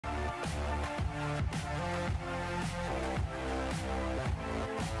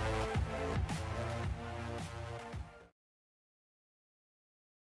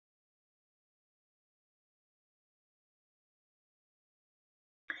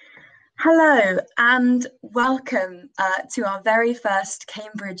Hello and welcome to our very first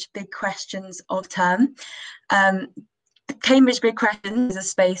Cambridge Big Questions of term. Um, Cambridge Big Questions is a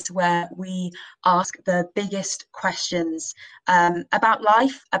space where we ask the biggest questions about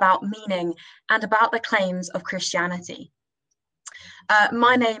life, about meaning, and about the claims of Christianity.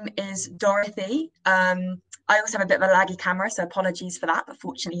 My name is Dorothy. I also have a bit of a laggy camera, so apologies for that, but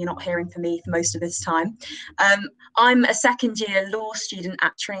fortunately you're not hearing from me for most of this time. I'm a second year law student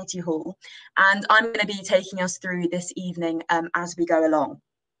at Trinity Hall, and I'm going to be taking us through this evening as we go along.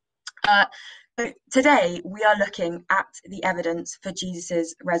 So today we are looking at the evidence for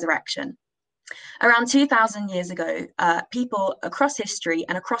Jesus's resurrection. Around 2,000 years ago, people across history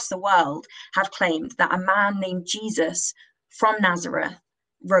and across the world have claimed that a man named Jesus from Nazareth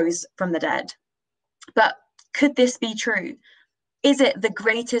rose from the dead. But could this be true? Is it the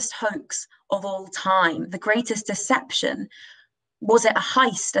greatest hoax of all time, the greatest deception? Was it a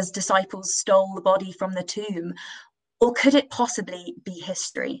heist as disciples stole the body from the tomb? Or could it possibly be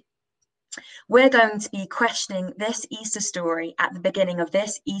history? We're going to be questioning this Easter story at the beginning of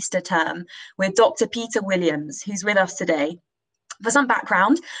this Easter term with Dr. Peter Williams, who's with us today. For some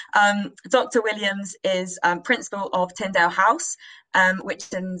background, Dr. Williams is principal of Tyndale House,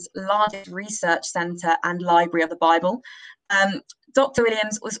 Whitton's largest research centre and library of the Bible. Dr.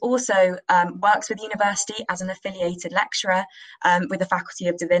 Williams was also works with the university as an affiliated lecturer with the Faculty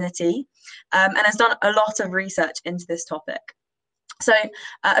of Divinity and has done a lot of research into this topic. So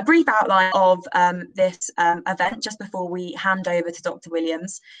a brief outline of this event just before we hand over to Dr.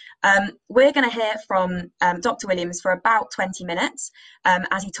 Williams. We're going to hear from Dr. Williams for about 20 minutes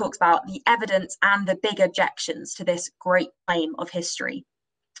as he talks about the evidence and the big objections to this great claim of history.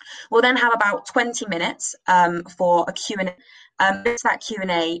 We'll then have about 20 minutes for a Q&A. That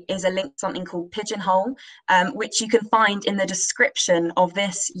Q&A is a link to something called Pigeonhole, which you can find in the description of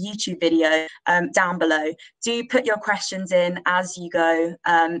this YouTube video down below. Do put your questions in as you go.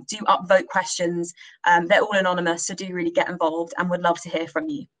 Do upvote questions. They're all anonymous, so do really get involved and would love to hear from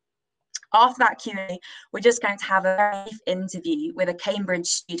you. After that Q&A, we're just going to have a brief interview with a Cambridge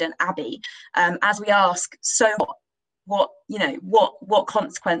student, Abby, as we ask, so what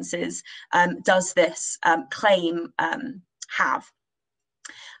consequences does this claim have?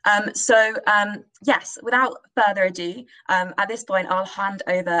 Yes, without further ado, at this point, I'll hand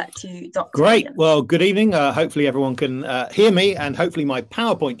over to Dr. Great. Williams. Well, good evening. Hopefully everyone can hear me, and hopefully my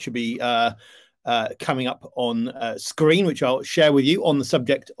PowerPoint should be coming up on screen, which I'll share with you on the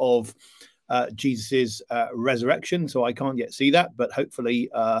subject of Jesus's resurrection. So I can't yet see that, but hopefully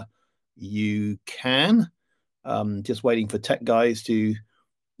you can. Just waiting for tech guys to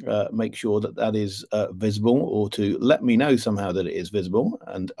make sure that that is visible, or to let me know somehow that it is visible.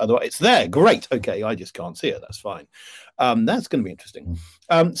 And otherwise, it's there. Great. Okay, I just can't see it. That's fine. That's going to be interesting.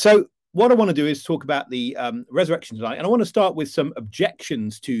 So what I want to do is talk about the resurrection tonight, and I want to start with some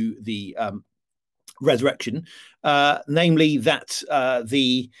objections to the resurrection, namely that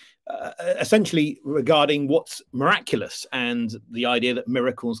essentially regarding what's miraculous and the idea that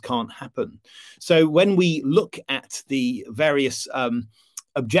miracles can't happen. So when we look at the various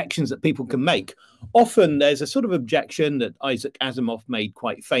objections that people can make, often there's a sort of objection that Isaac Asimov made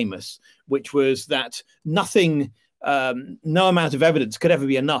quite famous, which was that nothing, no amount of evidence could ever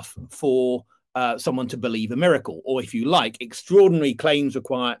be enough for someone to believe a miracle, or if you like, extraordinary claims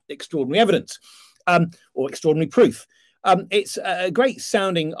require extraordinary evidence or extraordinary proof. It's a great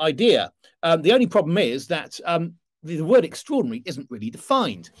sounding idea. The only problem is that the word extraordinary isn't really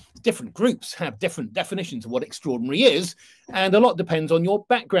defined. Different groups have different definitions of what extraordinary is, and a lot depends on your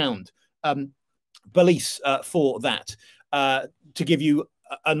background beliefs for that. To give you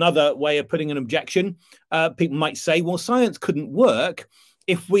another way of putting an objection, people might say, well, science couldn't work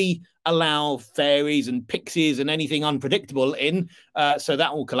if we allow fairies and pixies and anything unpredictable in, so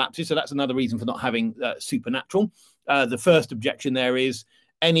that all collapses. So that's another reason for not having supernatural. The first objection there is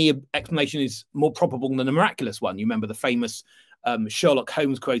any explanation is more probable than a miraculous one. You remember the famous Sherlock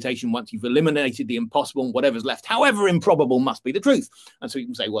Holmes quotation, once you've eliminated the impossible, whatever's left, however improbable, must be the truth. And so you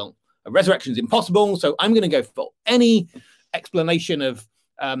can say, well, a resurrection is impossible, so I'm going to go for any explanation of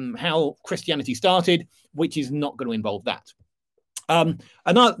how Christianity started, which is not going to involve that.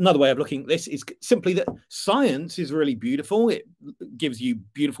 Another way of looking at this is simply that science is really beautiful. It gives you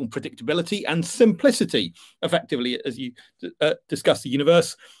beautiful predictability and simplicity, effectively, as you discuss the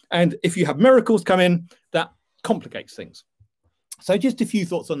universe. And if you have miracles come in, that complicates things. So just a few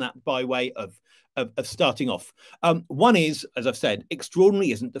thoughts on that by way of starting off. One is, as I've said,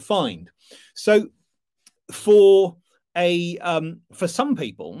 extraordinary isn't defined. So for some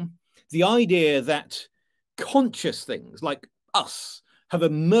people, the idea that conscious things like us have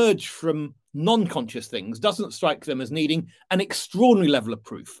emerged from non-conscious things doesn't strike them as needing an extraordinary level of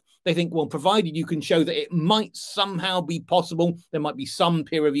proof. They think, well, provided you can show that it might somehow be possible, there might be some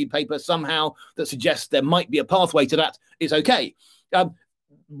peer-reviewed paper somehow that suggests there might be a pathway to that, it's okay.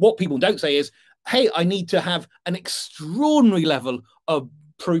 What people don't say is, hey, I need to have an extraordinary level of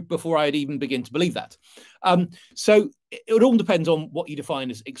proof before I'd even begin to believe that. So it all depends on what you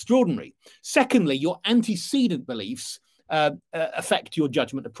define as extraordinary. Secondly, your antecedent beliefs affect your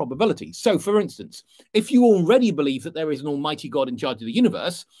judgment of probability. So, for instance, if you already believe that there is an almighty God in charge of the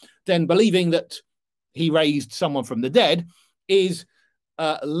universe, then believing that he raised someone from the dead is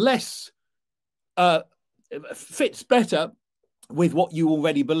fits better with what you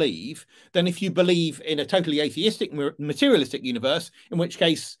already believe than if you believe in a totally atheistic, materialistic universe, in which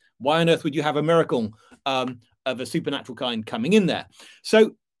case, why on earth would you have a miracle of a supernatural kind coming in there?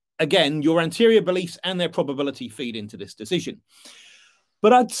 So again, your anterior beliefs and their probability feed into this decision.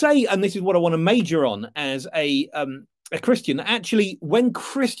 But I'd say, and this is what I want to major on as a Christian, actually, when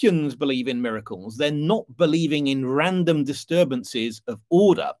Christians believe in miracles, they're not believing in random disturbances of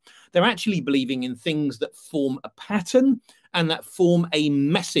order. They're actually believing in things that form a pattern and that form a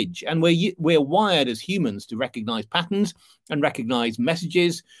message. And we're wired as humans to recognize patterns and recognize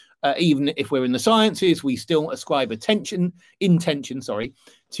messages. Even if we're in the sciences, we still ascribe intention,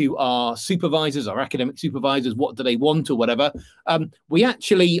 to our supervisors, our academic supervisors. What do they want or whatever? We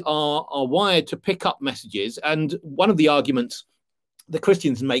actually are wired to pick up messages. And one of the arguments the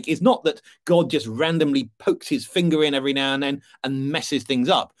Christians make is not that God just randomly pokes his finger in every now and then and messes things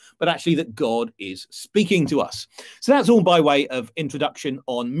up, but actually that God is speaking to us. So that's all by way of introduction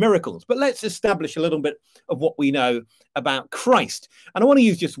on miracles. But let's establish a little bit of what we know about Christ. And I want to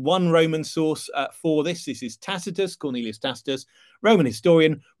use just one Roman source for this. This is Tacitus, Cornelius Tacitus, Roman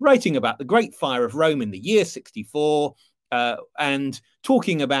historian, writing about the Great Fire of Rome in the year 64, and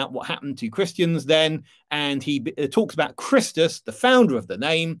talking about what happened to Christians then. And he talks about Christus, the founder of the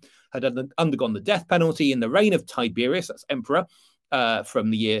name, had undergone the death penalty in the reign of Tiberius, that's emperor, from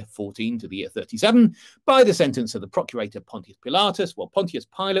the year 14 to the year 37, by the sentence of the procurator Pontius Pilatus, while Pontius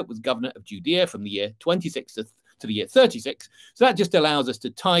Pilate was governor of Judea from the year 26 to the year 36. So that just allows us to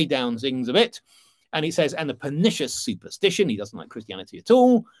tie down things a bit. And he says, and the pernicious superstition, he doesn't like Christianity at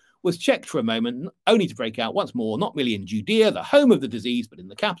all, was checked for a moment, only to break out once more, not merely in Judea, the home of the disease, but in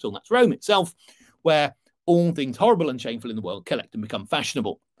the capital, that's Rome itself, where all things horrible and shameful in the world collect and become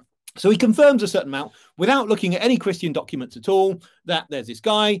fashionable. So he confirms a certain amount, without looking at any Christian documents at all, that there's this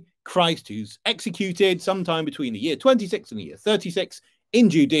guy, Christ, who's executed sometime between the year 26 and the year 36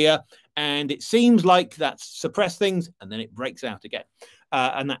 in Judea, and it seems like that's suppressed things, and then it breaks out again.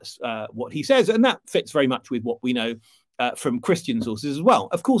 And that's what he says, and that fits very much with what we know from Christian sources as well.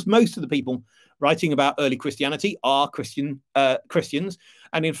 Of course, most of the people writing about early Christianity are Christians.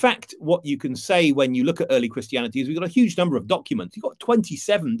 And in fact, what you can say when you look at early Christianity is we've got a huge number of documents. You've got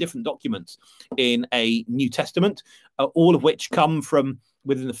 27 different documents in a New Testament, all of which come from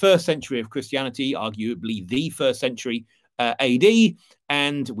within the first century of Christianity, arguably the first century AD.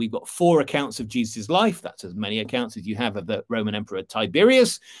 And we've got 4 accounts of Jesus' life. That's as many accounts as you have of the Roman Emperor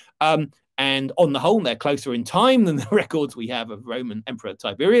Tiberius. And on the whole, they're closer in time than the records we have of Roman Emperor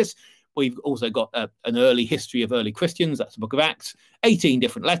Tiberius. We've also got an early history of early Christians. That's the book of Acts, 18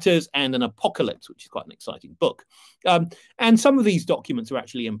 different letters, and an apocalypse, which is quite an exciting book. And some of these documents are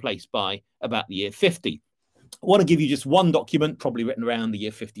actually in place by about the year 50. I want to give you just one document, probably written around the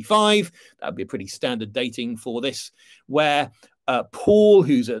year 55. That would be a pretty standard dating for this, where Paul,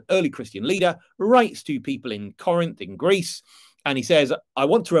 who's an early Christian leader, writes to people in Corinth, in Greece. And he says, I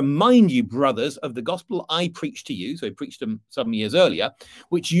want to remind you, brothers, of the gospel I preached to you. So he preached them some years earlier,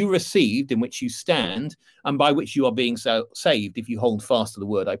 which you received, in which you stand, and by which you are being saved if you hold fast to the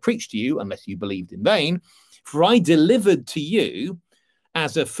word I preached to you, unless you believed in vain. For I delivered to you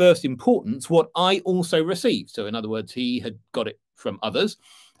as of first importance what I also received. So in other words, he had got it from others,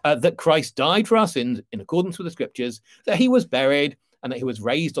 that Christ died for our sins in accordance with the scriptures, that he was buried, and that he was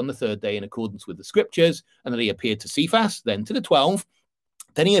raised on the 3rd day in accordance with the scriptures, and that he appeared to Cephas, then to the 12.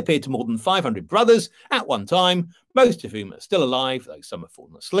 Then he appeared to more than 500 brothers at one time, most of whom are still alive, though some have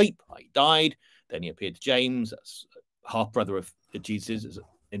fallen asleep, i.e. died. Then he appeared to James, that's half-brother of Jesus,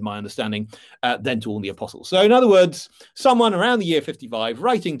 in my understanding, then to all the apostles. So in other words, someone around the year 55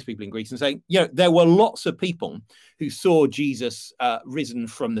 writing to people in Greece and saying, you know, there were lots of people who saw Jesus risen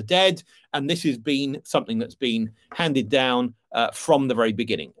from the dead, and this has been something that's been handed down from the very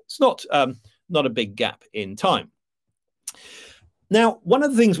beginning. It's not a big gap in time. Now, one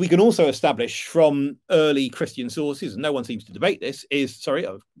of the things we can also establish from early Christian sources, and no one seems to debate this, is,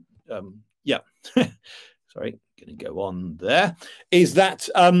 sorry, going to go on there, is that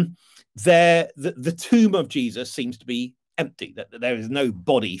the tomb of Jesus seems to be empty, that there is no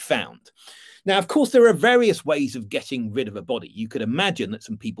body found. Now, of course, there are various ways of getting rid of a body. You could imagine that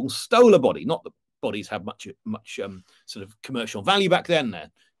some people stole a body. Not that bodies have much sort of commercial value back then.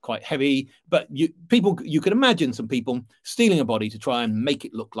 They're quite heavy, but you could imagine some people stealing a body to try and make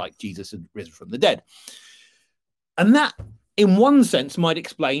it look like Jesus had risen from the dead. And that, in one sense, might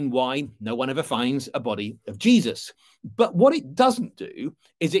explain why no one ever finds a body of Jesus. But what it doesn't do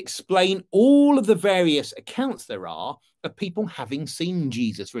is explain all of the various accounts there are of people having seen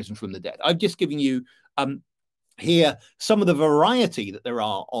Jesus risen from the dead. I've just given you here some of the variety that there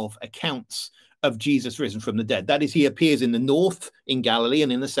are of accounts of Jesus risen from the dead. That is, he appears in the north in Galilee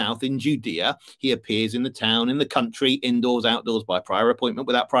and in the south in Judea. He appears in the town, in the country, indoors, outdoors, by prior appointment,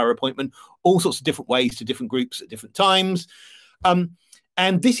 without prior appointment, all sorts of different ways to different groups at different times.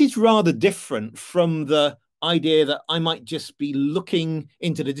 And this is rather different from the idea that I might just be looking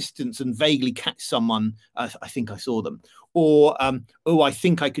into the distance and vaguely catch someone. I think I saw them. Or, oh, I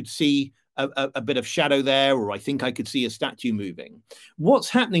think I could see a bit of shadow there, or I think I could see a statue moving. What's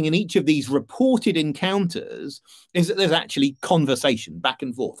happening in each of these reported encounters is that there's actually conversation back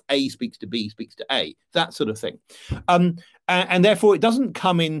and forth. A speaks to B, speaks to A, that sort of thing. And therefore, it doesn't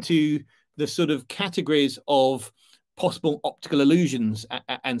come into the sort of categories of possible optical illusions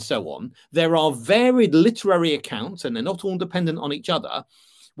and so on. There are varied literary accounts, and they're not all dependent on each other,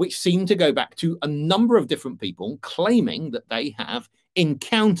 which seem to go back to a number of different people claiming that they have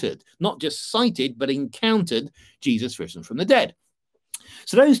encountered, not just sighted, but encountered Jesus risen from the dead.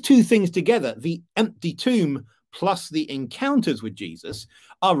 So those two things together, the empty tomb plus the encounters with Jesus,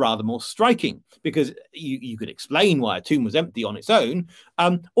 are rather more striking, because you could explain why a tomb was empty on its own,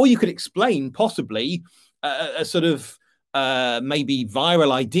 or you could explain possibly a sort of maybe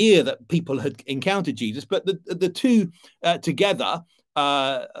viral idea that people had encountered Jesus, but the two together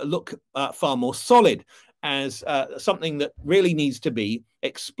look far more solid as something that really needs to be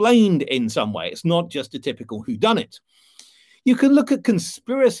explained in some way. It's not just a typical whodunit. You can look at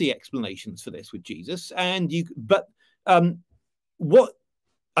conspiracy explanations for this with Jesus, but what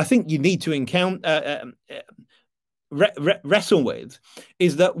I think you need to wrestle with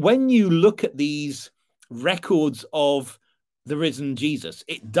is that when you look at these records of the risen Jesus,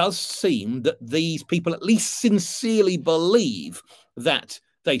 it does seem that these people at least sincerely believe that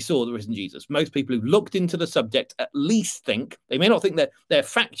they saw the risen Jesus. Most people who've looked into the subject at least think, they may not think that they're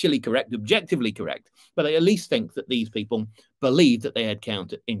factually correct, objectively correct, but they at least think that these people believe that they had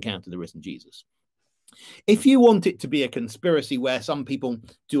encountered the risen Jesus. If you want it to be a conspiracy where some people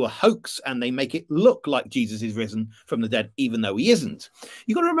do a hoax and they make it look like Jesus is risen from the dead, even though he isn't,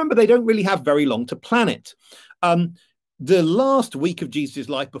 you've got to remember they don't really have very long to plan it. The last week of Jesus'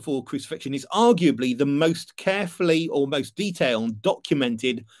 life before crucifixion is arguably the most carefully or most detailed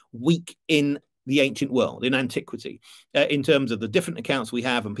documented week in the ancient world, in antiquity, in terms of the different accounts we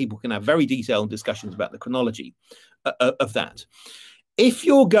have, and people can have very detailed discussions about the chronology of that. If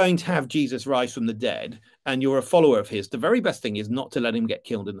you're going to have Jesus rise from the dead and you're a follower of his, the very best thing is not to let him get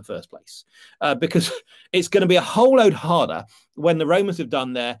killed in the first place, because it's going to be a whole load harder when the Romans have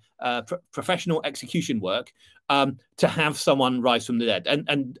done their professional execution work to have someone rise from the dead.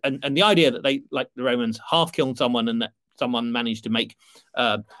 And the idea that they, like the Romans, half killed someone and that someone managed to make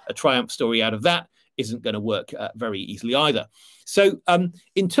a triumph story out of that isn't going to work very easily either. So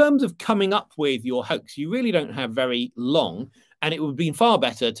in terms of coming up with your hoax, you really don't have very long. And it would have been far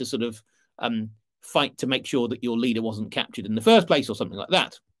better to sort of fight to make sure that your leader wasn't captured in the first place or something like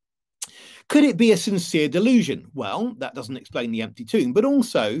that. Could it be a sincere delusion? Well, that doesn't explain the empty tomb. But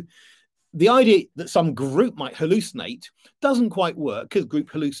also, the idea that some group might hallucinate doesn't quite work, because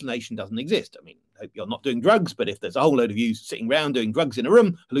group hallucination doesn't exist. I mean, I hope you're not doing drugs, but if there's a whole load of you sitting around doing drugs in a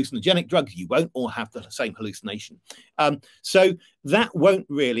room, hallucinogenic drugs, you won't all have the same hallucination. So that won't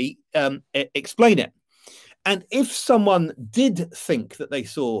really explain it. And if someone did think that they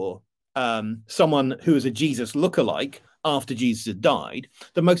saw someone who was a Jesus lookalike after Jesus had died,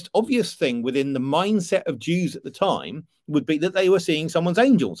 the most obvious thing within the mindset of Jews at the time would be that they were seeing someone's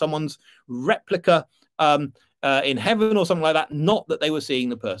angel, someone's replica in heaven or something like that, not that they were seeing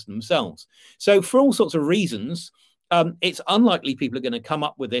the person themselves. So for all sorts of reasons, it's unlikely people are going to come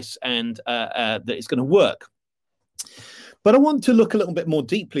up with this and that it's going to work. But I want to look a little bit more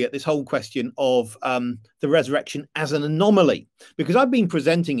deeply at this whole question of the resurrection as an anomaly, because I've been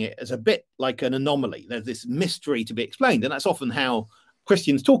presenting it as a bit like an anomaly. There's this mystery to be explained, and that's often how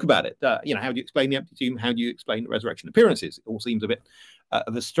Christians talk about it. You know, how do you explain the empty tomb? How do you explain the resurrection appearances? It all seems a bit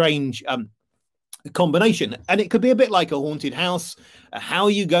of a strange combination, and it could be a bit like a haunted house. How are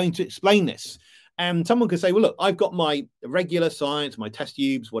you going to explain this? And someone could say, well, look, I've got my regular science, my test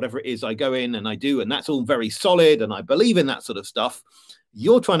tubes, whatever it is I go in and I do, and that's all very solid, and I believe in that sort of stuff.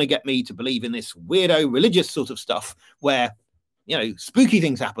 You're trying to get me to believe in this weirdo religious sort of stuff where, you know, spooky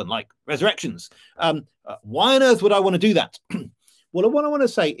things happen, like resurrections. Why on earth would I want to do that? Well, what I want to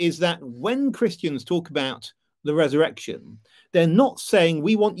say is that when Christians talk about the resurrection, they're not saying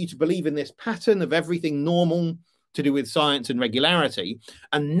we want you to believe in this pattern of everything normal to do with science and regularity,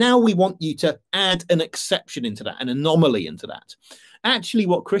 and now we want you to add an exception into that, an anomaly into that. Actually,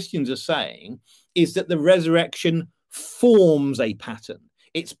 what Christians are saying is that the resurrection forms a pattern.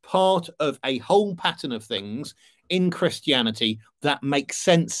 It's part of a whole pattern of things in Christianity that makes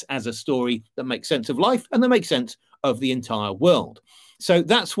sense as a story, that makes sense of life, and that makes sense of the entire world. So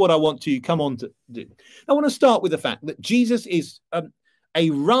that's what I want to come on to do. I want to start with the fact that Jesus is a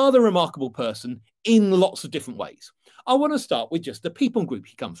rather remarkable person in lots of different ways. I want to start with just the people group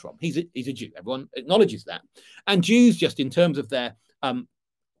he comes from. He's a Jew. Everyone acknowledges that. And Jews, just in terms of their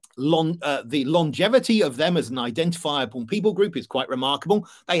the longevity of them as an identifiable people group is quite remarkable.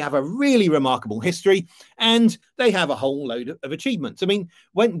 They have a really remarkable history, and they have a whole load of achievements. I mean,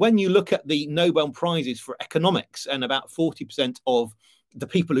 when you look at the Nobel Prizes for economics, and about 40% of the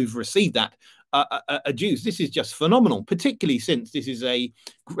people who've received that are Jews, this is just phenomenal, particularly since this is a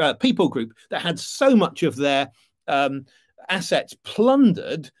people group that had so much of their assets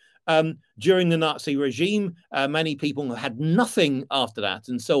plundered during the Nazi regime. Many people had nothing after that,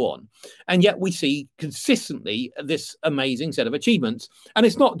 and so on. And yet we see consistently this amazing set of achievements. And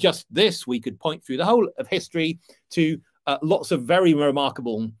it's not just this. We could point through the whole of history to lots of very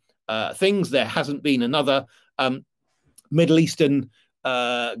remarkable things. There hasn't been another Middle Eastern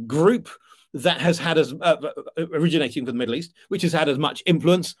group that has had as originating from the Middle East, which has had as much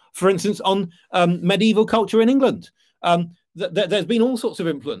influence, for instance, on medieval culture in England. There's been all sorts of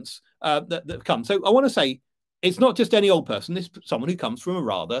influence that have come. So I want to say it's not just any old person. It's someone who comes from a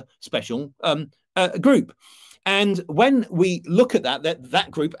rather special group. And when we look at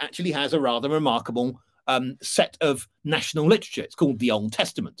that group actually has a rather remarkable set of national literature. It's called the Old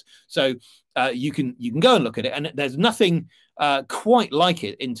Testament. So you can go and look at it, and there's nothing quite like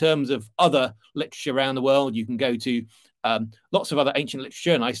it in terms of other literature around the world. You can go to lots of other ancient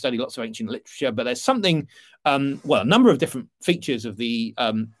literature, and I study lots of ancient literature, but there's something, well, a number of different features of the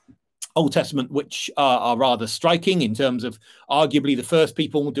Old Testament which are rather striking in terms of arguably the first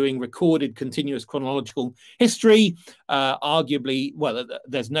people doing recorded continuous chronological history. Arguably, well,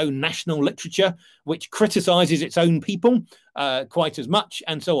 there's no national literature which criticizes its own people quite as much,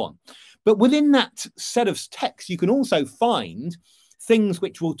 and so on. But within that set of texts, you can also find things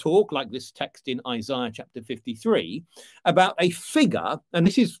which will talk, like this text in Isaiah chapter 53, about a figure, and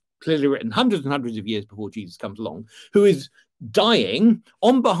this is clearly written hundreds and hundreds of years before Jesus comes along, who is dying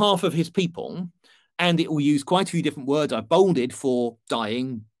on behalf of his people, and it will use quite a few different words. I bolded for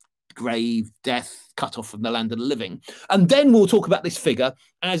dying, grave, death, cut off from the land of the living. And then we'll talk about this figure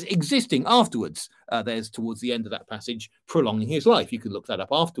as existing afterwards. There's towards the end of that passage, prolonging his life. You can look that up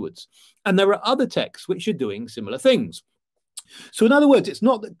afterwards. And there are other texts which are doing similar things. So in other words, it's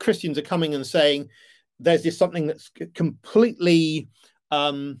not that Christians are coming and saying there's this something that's completely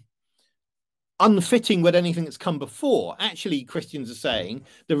unfitting with anything that's come before. Actually, Christians are saying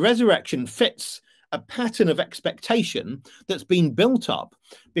the resurrection fits a pattern of expectation that's been built up,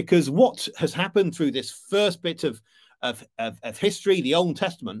 because what has happened through this first bit of history, the Old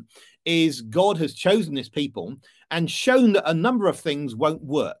Testament, is God has chosen this people and shown that a number of things won't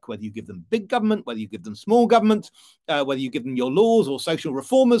work, whether you give them big government, whether you give them small government, whether you give them your laws or social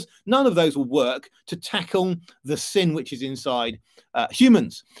reformers, none of those will work to tackle the sin which is inside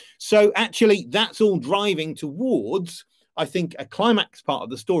humans. So actually, that's all driving towards, I think, a climax part of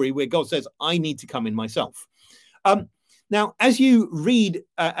the story where God says, I need to come in myself. Now, as you read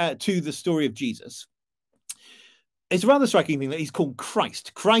to the story of Jesus, it's a rather striking thing that he's called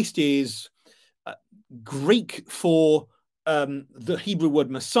Christ. Christ is Greek for the Hebrew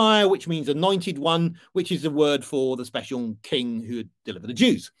word Messiah, which means anointed one, which is the word for the special king who would deliver the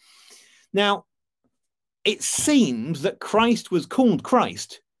Jews. Now, it seems that Christ was called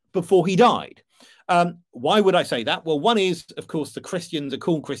Christ before he died. Why would I say that? Well, one is, of course, the Christians are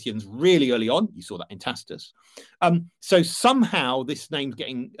called Christians really early on. You saw that in Tacitus. So somehow this name's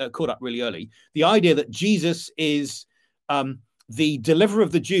getting caught up really early. The idea that Jesus is the deliverer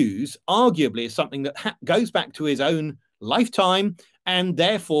of the Jews arguably is something that goes back to his own lifetime, and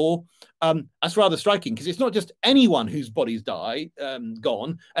therefore that's rather striking, because it's not just anyone whose body's gone,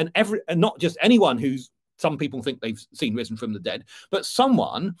 and not just anyone whose some people think they've seen risen from the dead, but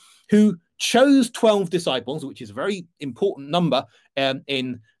someone who chose 12 disciples, which is a very important number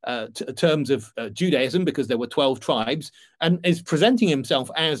in terms of Judaism, because there were 12 tribes, and is presenting himself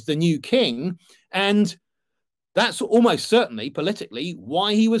as the new king. And that's almost certainly politically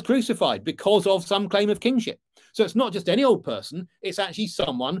why he was crucified, because of some claim of kingship. So it's not just any old person, it's actually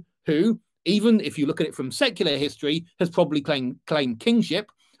someone who, even if you look at it from secular history, has probably claimed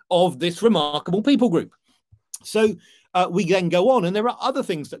kingship of this remarkable people group. So we then go on, and there are other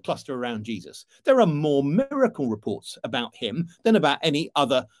things that cluster around Jesus. There are more miracle reports about him than about any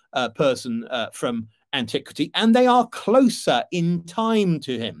other person from antiquity, and they are closer in time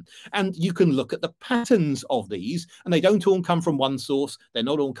to him. And you can look at the patterns of these, and they don't all come from one source. They're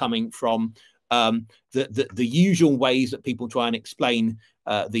not all coming from the usual ways that people try and explain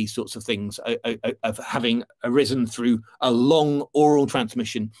these sorts of things of having arisen through a long oral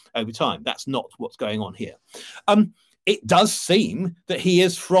transmission over time. That's not what's going on here. It does seem that he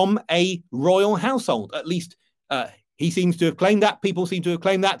is from a royal household. At least he seems to have claimed that. People seem to have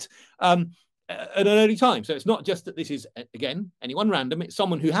claimed that at an early time. So it's not just that this is, again, anyone random. It's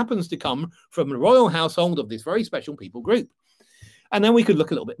someone who happens to come from a royal household of this very special people group. And then we could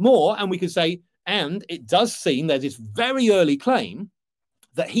look a little bit more, and we could say, and it does seem there's this very early claim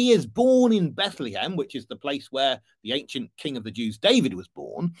that he is born in Bethlehem, which is the place where the ancient king of the Jews, David, was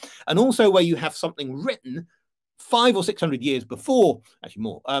born, and also where you have something written 500 or 600 years before, actually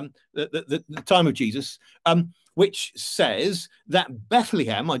more, the time of Jesus, which says that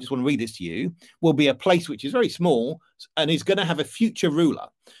Bethlehem, I just want to read this to you, will be a place which is very small and is going to have a future ruler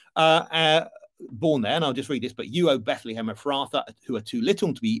born there. And I'll just read this. But you, O Bethlehem Ephrathah, who are too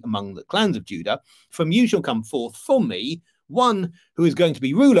little to be among the clans of Judah, from you shall come forth for me one who is going to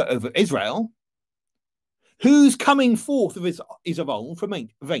be ruler over Israel, whose coming forth is of old, from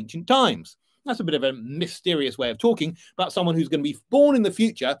ancient times. That's a bit of a mysterious way of talking about someone who's going to be born in the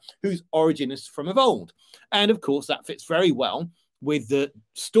future, whose origin is from of old. And of course, that fits very well with the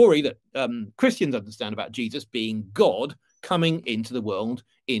story that Christians understand about Jesus being God coming into the world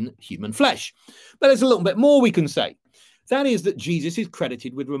in human flesh. But there's a little bit more we can say. That is that Jesus is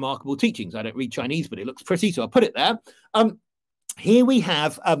credited with remarkable teachings. I don't read Chinese, but it looks pretty, so I'll put it there. Here we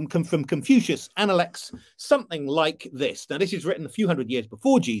have from Confucius, Analects, something like this. Now, this is written a few hundred years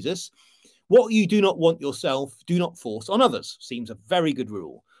before Jesus. What you do not want yourself, do not force on others. Seems a very good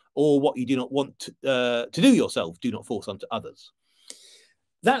rule. Or what you do not want to do yourself, do not force onto others.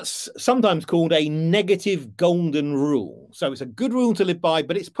 That's sometimes called a negative golden rule. So it's a good rule to live by,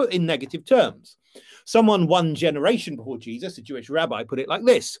 but it's put in negative terms. Someone one generation before Jesus, a Jewish rabbi, put it like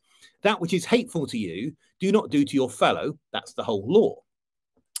this: that which is hateful to you, do not do to your fellow. That's the whole law.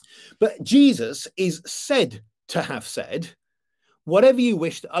 But Jesus is said to have said, whatever you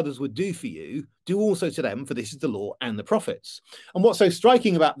wish that others would do for you, do also to them, for this is the law and the prophets. And what's so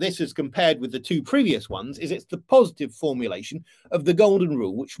striking about this as compared with the two previous ones is it's the positive formulation of the golden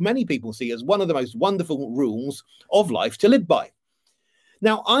rule, which many people see as one of the most wonderful rules of life to live by.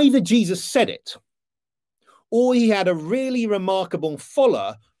 Now, either Jesus said it, or he had a really remarkable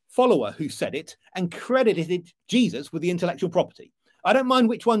follower who said it and credited Jesus with the intellectual property. I don't mind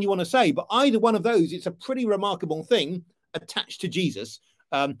which one you want to say, but either one of those, it's a pretty remarkable thing attached to Jesus,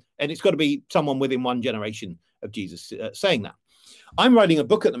 and it's got to be someone within one generation of Jesus saying that. I'm writing a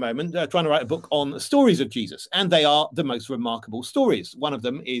book at the moment, trying to write a book on stories of Jesus, and they are the most remarkable stories. One of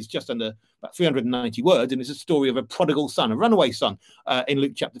them is just under about 390 words, and it's a story of a prodigal son, a runaway son, in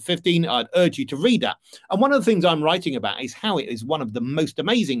Luke chapter 15. I'd urge you to read that. And one of the things I'm writing about is how it is one of the most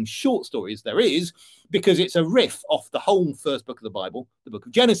amazing short stories there is, because it's a riff off the whole first book of the Bible, the book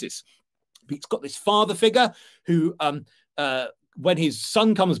of Genesis. It's got this father figure who, when his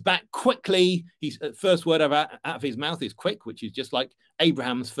son comes back quickly, his first word out of his mouth is quick, which is just like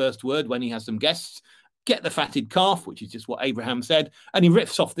Abraham's first word when he has some guests. Get the fatted calf, which is just what Abraham said. And he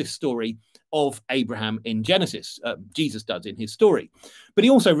riffs off this story of Abraham in Genesis. Jesus does in his story. But he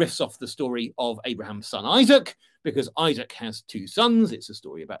also riffs off the story of Abraham's son Isaac, because Isaac has two sons. It's a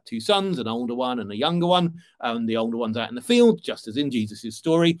story about two sons, an older one and a younger one. The older one's out in the field, just as in Jesus's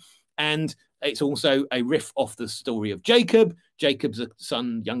story. And it's also a riff off the story of Jacob. Jacob's a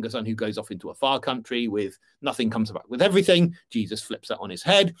son, younger son, who goes off into a far country with nothing, comes back with everything. Jesus flips that on his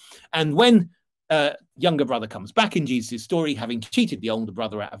head. And when younger brother comes back in Jesus' story, having cheated the older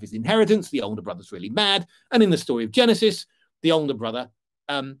brother out of his inheritance, the older brother's really mad. And in the story of Genesis, the older brother,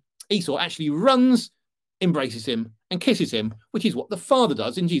 Esau, actually runs embraces him and kisses him, which is what the Father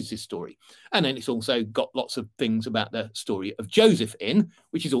does in Jesus' story. And then it's also got lots of things about the story of Joseph in,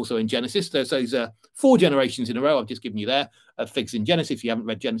 which is also in Genesis. There's those 4 generations in a row I've just given you there of figs in Genesis. If you haven't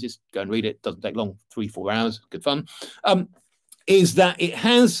read Genesis, go and read it. Doesn't take long, 3-4 hours, good fun. Is that it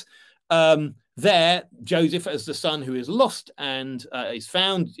has there Joseph as the son who is lost and is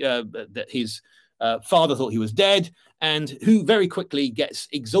found, that his father thought he was dead, and who very quickly gets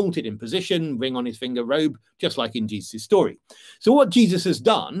exalted in position, ring on his finger, robe, just like in Jesus' story. So what Jesus has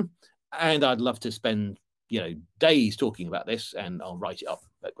done, and I'd love to spend days talking about this, and I'll write it up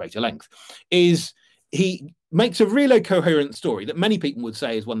at greater length, is he makes a really coherent story that many people would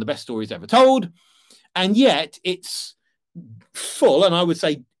say is one of the best stories ever told, and yet it's full, and I would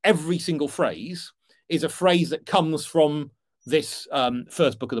say every single phrase is a phrase that comes from this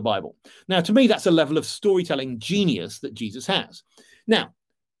first book of the Bible. Now, to me, that's a level of storytelling genius that Jesus has. Now,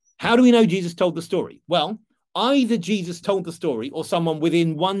 how do we know Jesus told the story? Well, either Jesus told the story or someone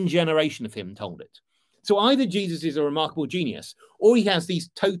within one generation of him told it. So either Jesus is a remarkable genius or he has these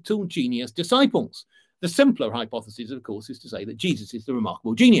total genius disciples. The simpler hypothesis, of course, is to say that Jesus is the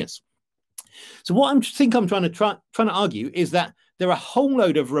remarkable genius. So what I'm trying to argue is that there are a whole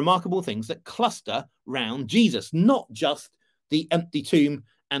load of remarkable things that cluster round Jesus, not just the empty tomb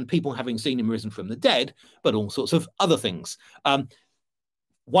and people having seen him risen from the dead, but all sorts of other things.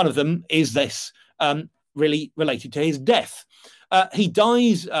 One of them is this, really related to his death. He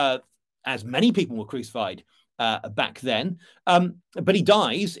dies, as many people were crucified back then, but he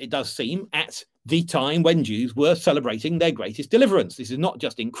dies, it does seem, at the time when Jews were celebrating their greatest deliverance. This is not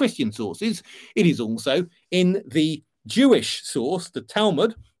just in Christian sources, it is also in the Jewish source, the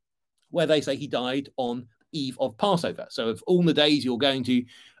Talmud, where they say he died on eve of Passover. So of all the days you're going to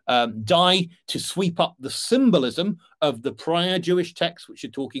die to sweep up the symbolism of the prior Jewish texts, which are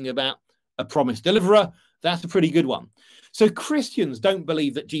talking about a promised deliverer, that's a pretty good one. So Christians don't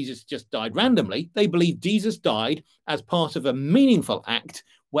believe that Jesus just died randomly. They believe Jesus died as part of a meaningful act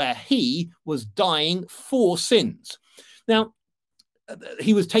where he was dying for sins. Now,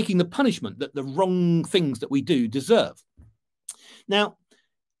 he was taking the punishment that the wrong things that we do deserve. Now,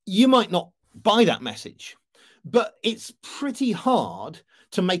 you might not buy that message, but it's pretty hard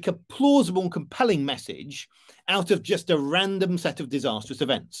to make a plausible, compelling message out of just a random set of disastrous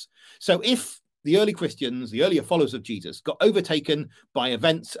events. So if the early Christians, the earlier followers of Jesus, got overtaken by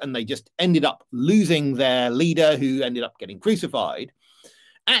events and they just ended up losing their leader who ended up getting crucified,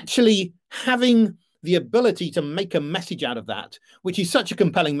 actually having the ability to make a message out of that, which is such a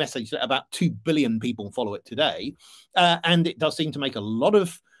compelling message that about 2 billion people follow it today, and it does seem to make a lot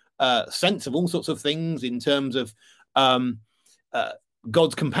of sense of all sorts of things in terms of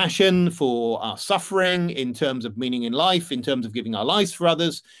God's compassion for our suffering, in terms of meaning in life, in terms of giving our lives for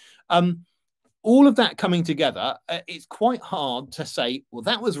others. All of that coming together, it's quite hard to say, well,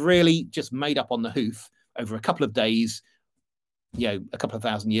 that was really just made up on the hoof over a couple of days, a couple of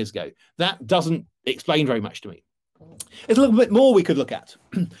thousand years ago. That doesn't explain very much to me. There's a little bit more we could look at.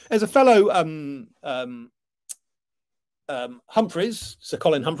 There's a fellow, Humphreys, Sir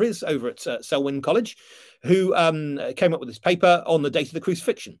Colin Humphreys, over at Selwyn College, who came up with this paper on the date of the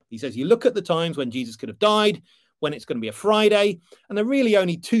crucifixion. He says, you look at the times when Jesus could have died, when it's going to be a Friday, and there are really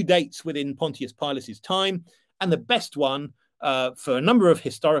only 2 dates within Pontius Pilate's time, and the best one, for a number of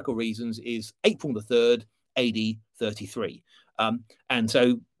historical reasons, is April the 3rd, AD 33. And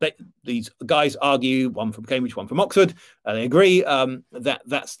so these guys argue, one from Cambridge, one from Oxford, they agree that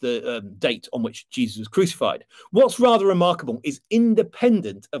that's the date on which Jesus was crucified. What's rather remarkable is,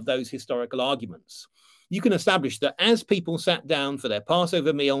 independent of those historical arguments, you can establish that as people sat down for their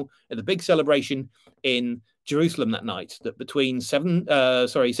Passover meal at the big celebration in Jerusalem that night, that between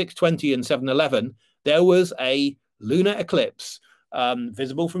 6:20 and 7:11, there was a lunar eclipse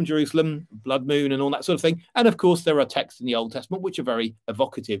visible from Jerusalem, blood moon and all that sort of thing. And of course, there are texts in the Old Testament which are very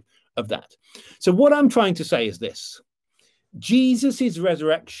evocative of that. So what I'm trying to say is this: Jesus's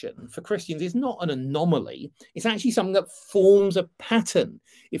resurrection for Christians is not an anomaly. It's actually something that forms a pattern.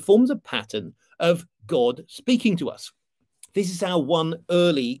 It forms a pattern of God speaking to us. This is how one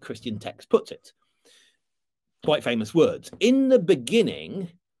early Christian text puts it. Quite famous words. In the beginning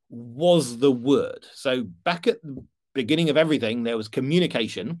was the Word. So back at the beginning of everything, there was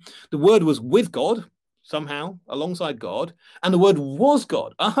communication. The Word was with God, somehow, alongside God, and the Word was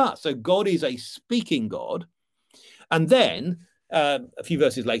God. Aha, so God is a speaking God. And then, a few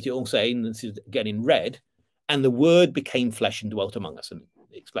verses later, it will say, and this is again in red, and the Word became flesh and dwelt among us. And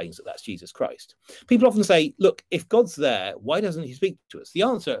it explains that that's Jesus Christ. People often say, look, if God's there, why doesn't he speak to us? The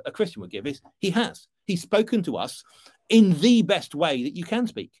answer a Christian would give is, he has. He's spoken to us in the best way that you can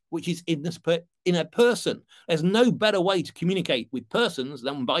speak, which is in a person. There's no better way to communicate with persons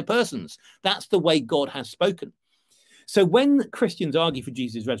than by persons. That's the way God has spoken. So when Christians argue for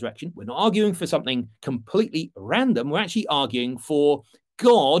Jesus' resurrection, we're not arguing for something completely random. We're actually arguing for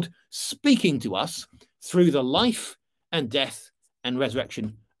God speaking to us through the life and death and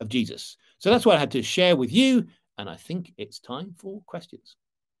resurrection of Jesus. So that's what I had to share with you. And I think it's time for questions.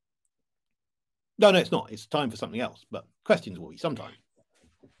 No, it's not. It's time for something else, but questions will be sometime.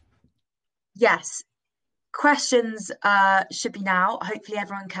 Yes, questions should be now. Hopefully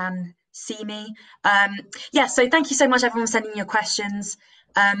everyone can see me. Yeah, so thank you so much everyone for sending your questions.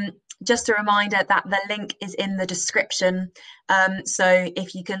 Just a reminder that the link is in the description. So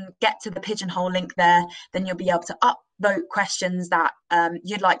if you can get to the Pigeonhole link there, then you'll be able to upvote questions that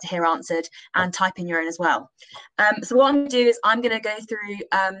you'd like to hear answered and type in your own as well. So what I'm going to do is I'm going to go through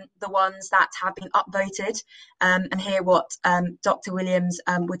the ones that have been upvoted and hear what Dr. Williams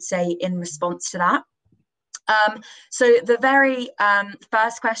would say in response to that. So the very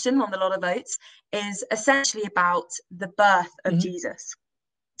first question on the lot of votes is essentially about the birth of Jesus.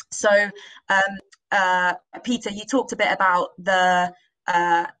 So Peter, you talked a bit about the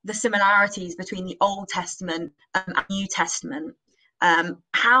similarities between the Old Testament and New Testament.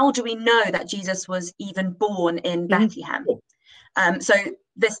 How do we know that Jesus was even born in Bethlehem? So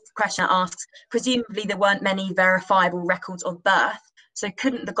this question asks, presumably there weren't many verifiable records of birth. So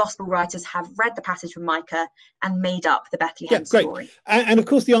couldn't the gospel writers have read the passage from Micah and made up the Bethlehem story? And of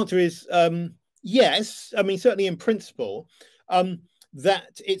course the answer is yes. I mean, certainly in principle,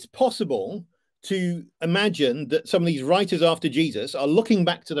 that it's possible to imagine that some of these writers after Jesus are looking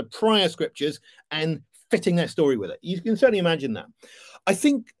back to the prior scriptures and fitting their story with it. You can certainly imagine that. I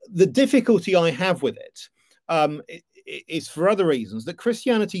think the difficulty I have with it is for other reasons, that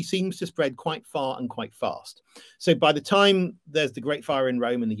Christianity seems to spread quite far and quite fast. So by the time there's the Great Fire in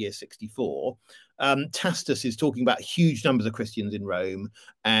Rome in the year 64, Tacitus is talking about huge numbers of Christians in Rome,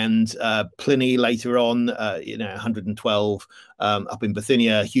 and Pliny later on, 112 up in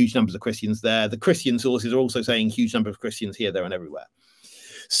Bithynia, huge numbers of Christians there. The Christian sources are also saying huge number of Christians here, there, and everywhere.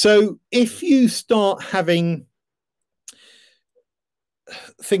 So if you start having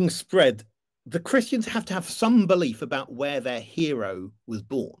things spread, the Christians have to have some belief about where their hero was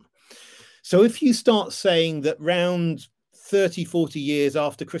born. So if you start saying that round 30, 40 years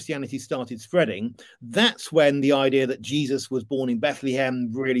after Christianity started spreading, that's when the idea that Jesus was born in Bethlehem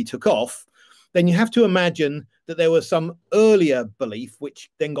really took off, then you have to imagine that there was some earlier belief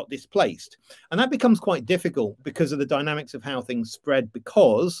which then got displaced. And that becomes quite difficult because of the dynamics of how things spread,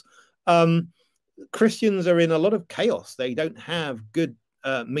 because Christians are in a lot of chaos. They don't have good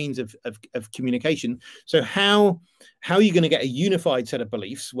means of communication. So how are you going to get a unified set of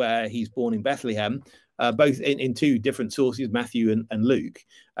beliefs where he's born in Bethlehem, both in two different sources, Matthew and Luke,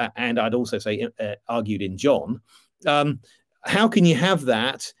 and I'd also say argued in John? How can you have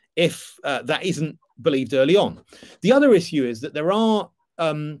that if that isn't believed early on? The other issue is that there are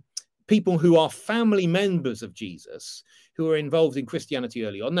people who are family members of Jesus who are involved in Christianity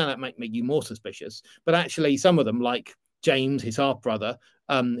early on. Now that might make you more suspicious, but actually some of them, like James, his half-brother,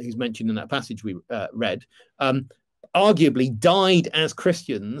 who's mentioned in that passage we read, arguably died as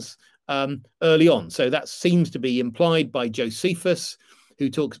Christians early on. So that seems to be implied by Josephus, who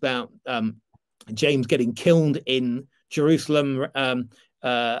talks about James getting killed in Jerusalem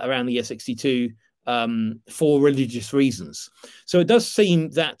around the year 62 for religious reasons. So it does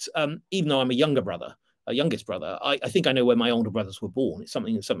seem that even though I'm a youngest brother, I think I know where my older brothers were born. It's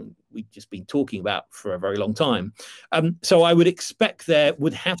something we've just been talking about for a very long time. So I would expect there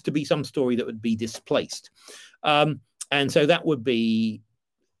would have to be some story that would be displaced. And so that would be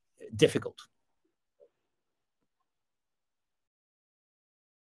difficult.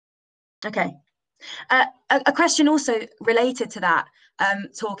 Okay. A question also related to that,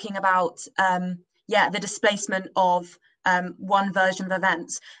 talking about, the displacement of one version of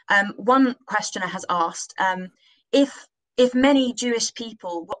events. One questioner has asked if many Jewish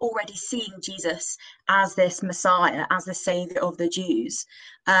people were already seeing Jesus as this Messiah, as the savior of the Jews,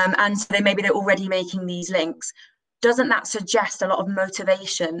 and so maybe they're already making these links, doesn't that suggest a lot of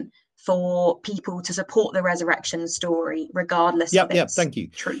motivation for people to support the resurrection story, regardless of its thank you.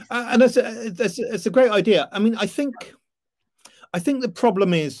 truth? And that's a great idea. I mean, I think the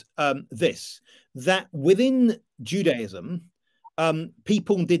problem is that within Judaism,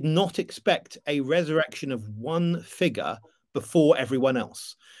 people did not expect a resurrection of one figure before everyone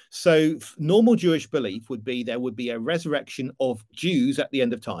else. So normal Jewish belief would be there would be a resurrection of Jews at the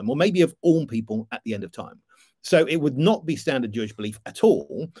end of time, or maybe of all people at the end of time. So it would not be standard Jewish belief at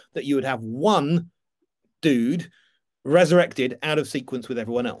all that you would have one dude resurrected out of sequence with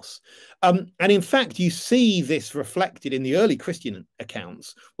everyone else. And in fact, you see this reflected in the early Christian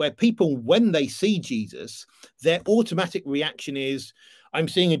accounts, where people, when they see Jesus, their automatic reaction is, I'm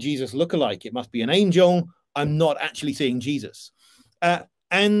seeing a Jesus lookalike. It must be an angel. I'm not actually seeing Jesus.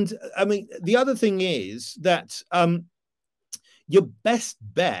 And I mean, the other thing is that your best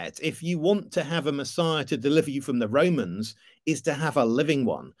bet, if you want to have a Messiah to deliver you from the Romans, is to have a living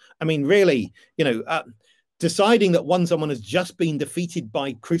one. I mean, really, you know, deciding that someone has just been defeated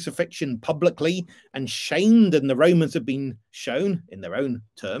by crucifixion publicly and shamed, and the Romans have been shown, in their own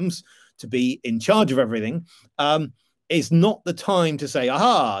terms, to be in charge of everything, is not the time to say,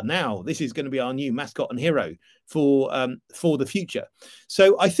 aha, now this is going to be our new mascot and hero for the future.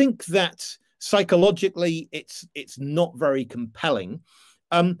 So I think that psychologically it's not very compelling.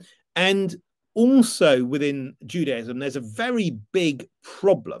 And also within Judaism, there's a very big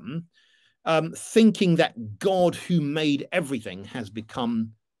problem thinking that God, who made everything, has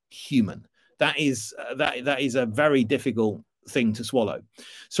become human. That is a very difficult thing to swallow.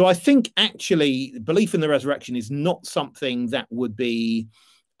 So I think actually belief in the resurrection is not something that would be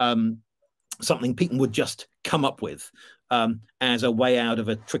something people would just come up with as a way out of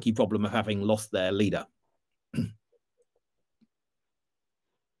a tricky problem of having lost their leader.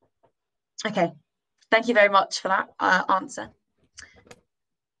 Okay, thank you very much for that answer.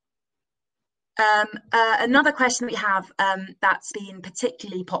 Another question that we have that's been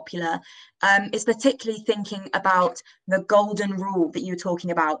particularly popular is particularly thinking about the golden rule that you were talking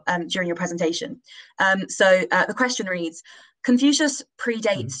about during your presentation. So the question reads, Confucius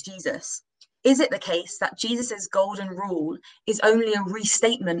predates Jesus. Is it the case that Jesus's golden rule is only a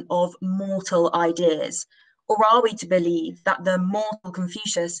restatement of mortal ideas? Or are we to believe that the mortal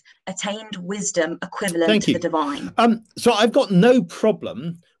Confucius attained wisdom equivalent to the divine? So I've got no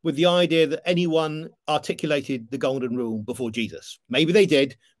problem with the idea that anyone articulated the golden rule before Jesus. Maybe they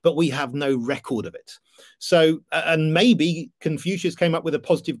did, but we have no record of it. So, and maybe Confucius came up with a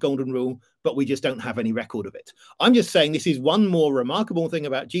positive golden rule, but we just don't have any record of it. I'm just saying this is one more remarkable thing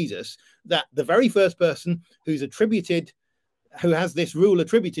about Jesus, that the very first person who has this rule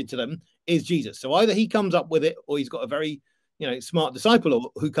attributed to them is Jesus. So either he comes up with it, or he's got a very, smart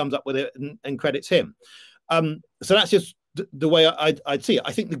disciple who comes up with it and credits him. So that's just the way I'd see it.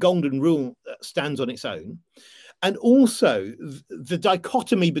 I think the golden rule stands on its own. And also the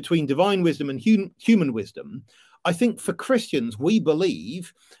dichotomy between divine wisdom and human wisdom. I think for Christians, we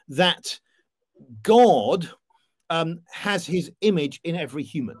believe that God has his image in every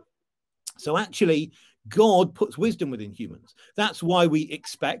human. So actually, God puts wisdom within humans. That's why we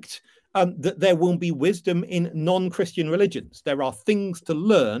expect that there will be wisdom in non-Christian religions. There are things to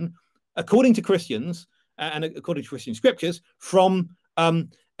learn, according to Christians and according to Christian scriptures, from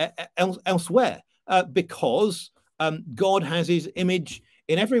elsewhere, because God has his image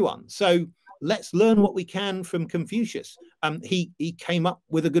in everyone. So let's learn what we can from Confucius. He came up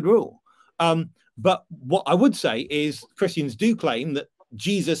with a good rule. But what I would say is Christians do claim that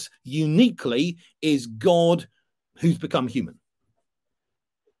Jesus uniquely is God who's become human.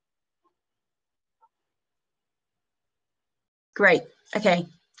 Great. Okay.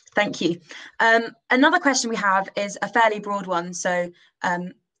 Thank you. Another question we have is a fairly broad one. So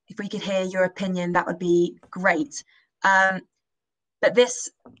if we could hear your opinion, that would be great. But this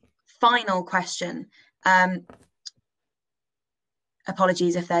final question,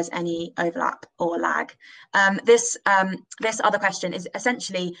 apologies if there's any overlap or lag. This other question is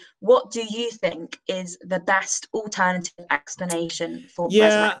essentially, what do you think is the best alternative explanation for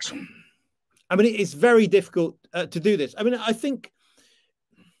resurrection? I mean, it's very difficult to do this. I mean, I think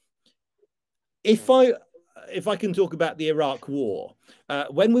if I can talk about the Iraq War,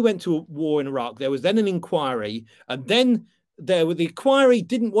 when we went to a war in Iraq, there was then an inquiry, and then the inquiry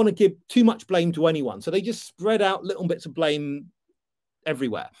didn't want to give too much blame to anyone, so they just spread out little bits of blame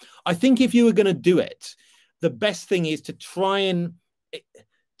everywhere. I think if you were going to do it, the best thing is to try and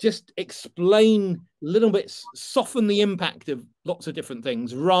just explain little bits, soften the impact of lots of different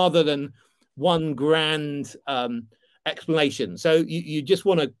things rather than one grand explanation. So you just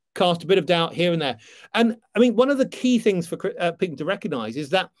want to cast a bit of doubt here and there. And I mean, one of the key things for people to recognize is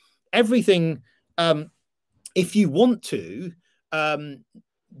that everything, if you want to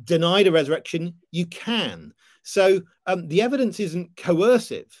deny the resurrection, you can. So the evidence isn't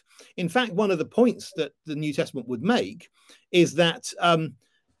coercive. In fact, one of the points that the New Testament would make is that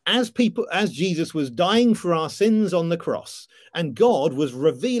as Jesus was dying for our sins on the cross and God was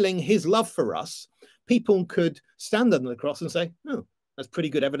revealing his love for us, people could stand under the cross and say, oh, that's pretty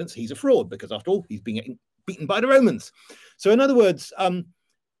good evidence he's a fraud, because after all, he's being beaten by the Romans. So in other words,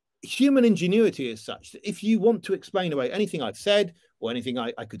 human ingenuity is such that if you want to explain away anything I've said or anything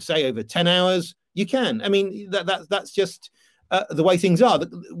I could say over 10 hours, you can. I mean, that's just the way things are.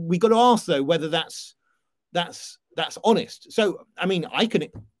 We got to ask, though, whether that's honest. So, I mean, I can,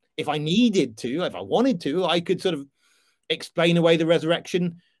 if I needed to, if I wanted to, I could sort of explain away the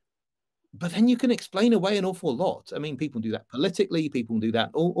resurrection. But then you can explain away an awful lot. I mean, people do that politically. People do that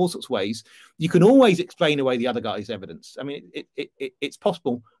all sorts of ways. You can always explain away the other guy's evidence. I mean, it's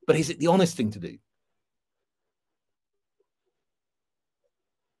possible, but is it the honest thing to do?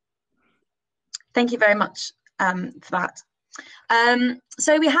 Thank you very much for that.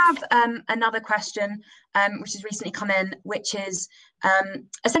 So we have another question which has recently come in, which is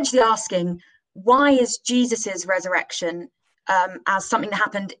essentially asking, why is Jesus's resurrection as something that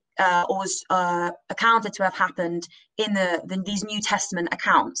happened or was accounted to have happened in these New Testament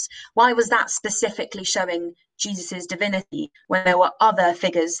accounts? Why was that specifically showing Jesus's divinity when there were other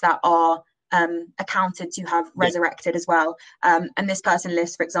figures that are accounted to have resurrected as well? And this person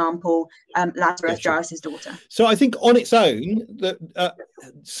lists, for example, Lazarus, Jairus' daughter. So I think on its own, that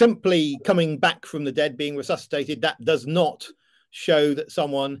simply coming back from the dead, being resuscitated, that does not show that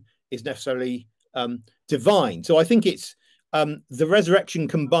someone is necessarily divine. So I think it's the resurrection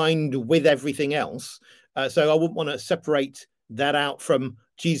combined with everything else. So I wouldn't want to separate that out from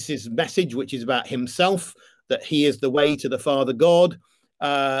Jesus's message, which is about himself, that he is the way to the Father God,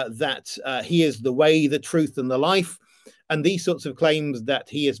 that he is the way, the truth, and the life. And these sorts of claims that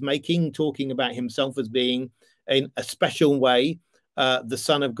he is making, talking about himself as being in a special way, the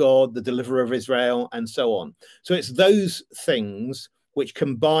Son of God, the deliverer of Israel, and so on. So it's those things which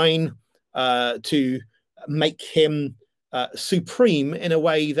combine to make him supreme in a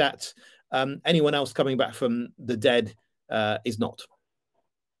way that anyone else coming back from the dead is not.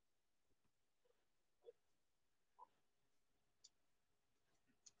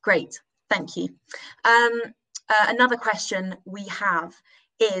 Great, thank you. Another question we have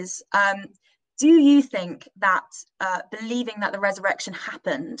is, do you think that believing that the resurrection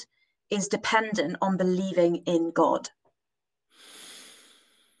happened is dependent on believing in God?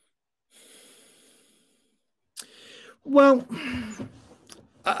 Well,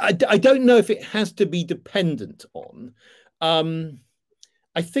 I don't know if it has to be dependent on.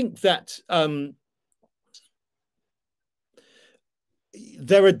 I think that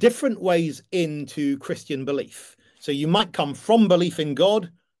there are different ways into Christian belief. So you might come from belief in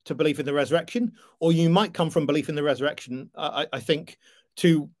God to belief in the resurrection, or you might come from belief in the resurrection, I think,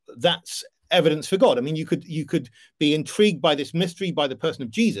 to that's evidence for God. I mean, you could be intrigued by this mystery, by the person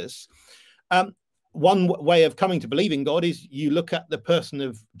of Jesus. One way of coming to believe in God is you look at the person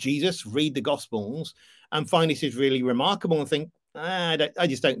of Jesus, read the Gospels, and find this is really remarkable and think, I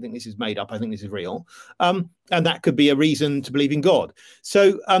just don't think this is made up. I think this is real. And that could be a reason to believe in God.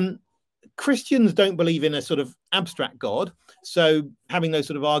 So Christians don't believe in a sort of abstract God. So having those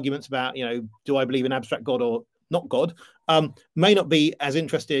sort of arguments about, do I believe in abstract God or not God, may not be as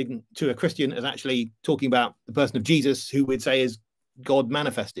interesting to a Christian as actually talking about the person of Jesus, who we'd say is God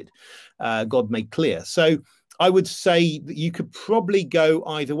manifested, God made clear. So I would say that you could probably go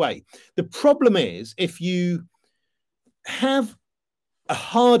either way. The problem is if you have a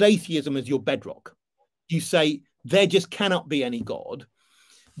hard atheism as your bedrock, you say there just cannot be any God,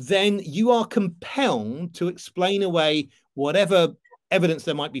 then you are compelled to explain away whatever evidence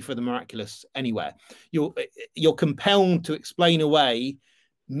there might be for the miraculous anywhere. You're compelled to explain away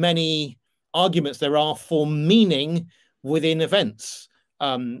many arguments there are for meaning within events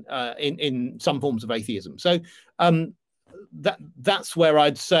in some forms of atheism. So that's where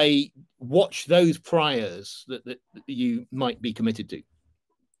I'd say watch those priors that you might be committed to.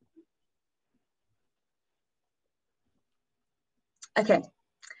 Okay,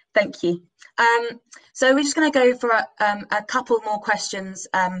 thank you. So we're just going to go for a couple more questions.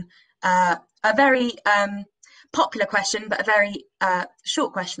 A very popular question, but a very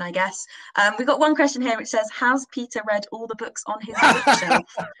short question, I guess. We've got one question here which says, has Peter read all the books on his bookshelf?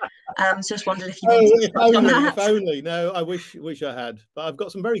 So just wondered if you wanted to touch on that. If only. No, I wish I had. But I've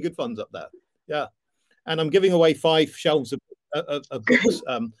got some very good ones up there. Yeah. And I'm giving away 5 shelves of books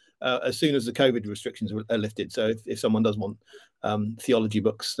as soon as the COVID restrictions are lifted. So if someone does want theology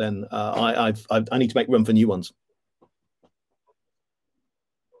books, then I need to make room for new ones.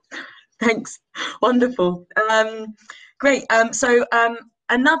 Thanks. Wonderful. Great. So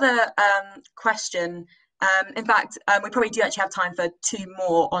another question. In fact, we probably do actually have time for 2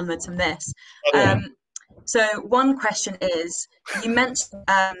 more onwards from this. So one question is, you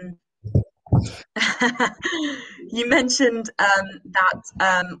mentioned you mentioned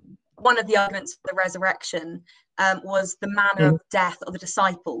that one of the arguments for the resurrection was the manner of death of the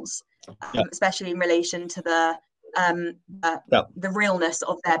disciples, especially in relation to the realness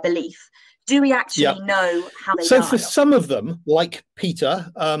of their belief. Do we actually know how they died? For some of them, like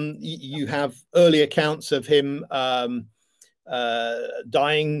Peter, you have early accounts of him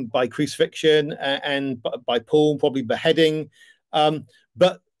dying by crucifixion, and by Paul probably beheading.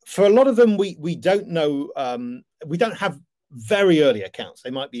 But for a lot of them, we don't know. We don't have very early accounts.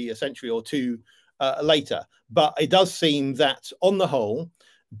 They might be a century or two later. But it does seem that, on the whole,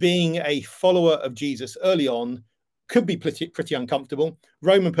 being a follower of Jesus early on could be pretty uncomfortable.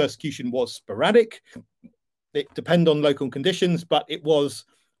 Roman persecution was sporadic. It depended on local conditions, but it was,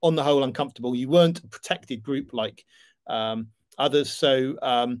 on the whole, uncomfortable. You weren't a protected group like others. So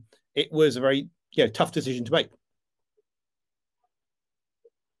it was a very tough decision to make.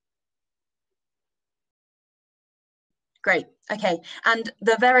 Great. Okay. And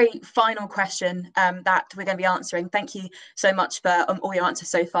the very final question that we're going to be answering, thank you so much for all your answers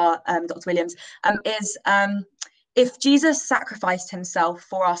so far, Dr. Williams, is if Jesus sacrificed himself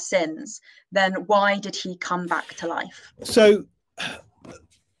for our sins, then why did he come back to life? So,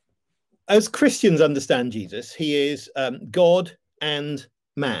 as Christians understand Jesus, he is God and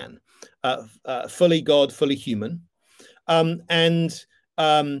man, fully God, fully human. And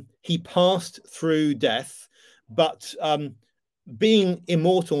he passed through death, but being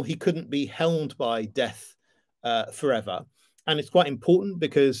immortal, he couldn't be held by death forever. And it's quite important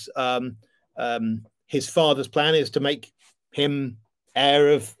because his father's plan is to make him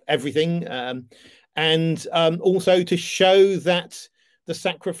heir of everything, and also to show that the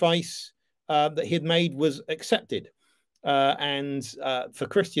sacrifice that he had made was accepted. And for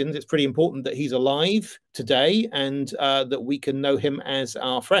Christians, it's pretty important that he's alive today, and that we can know him as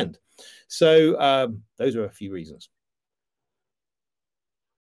our friend. So those are a few reasons.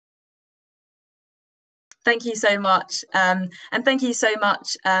 Thank you so much. And thank you so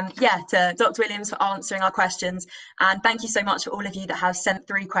much, to Dr. Williams for answering our questions. And thank you so much for all of you that have sent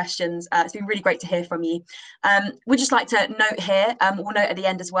through questions. It's been really great to hear from you. We'd just like to note here, we'll note at the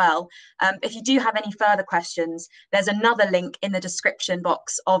end as well, if you do have any further questions, there's another link in the description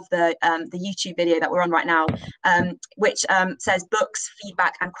box of the YouTube video that we're on right now, which says books,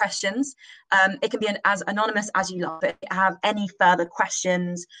 feedback and questions. It can be as anonymous as you like. If you have any further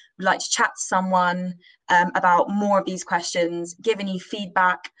questions, would like to chat to someone about more of these questions, give any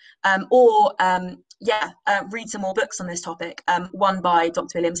feedback, or read some more books on this topic, one by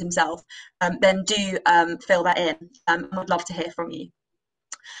Dr. Williams himself, then do fill that in. I'd love to hear from you.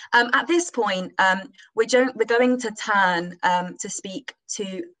 At this point, we're going to turn to speak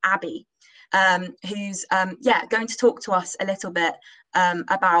to Abby, who's going to talk to us a little bit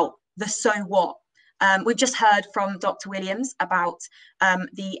about the so what. We've just heard from Dr. Williams about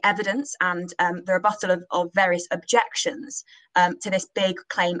the evidence and the rebuttal of various objections to this big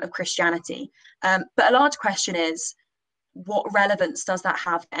claim of Christianity. But a large question is, what relevance does that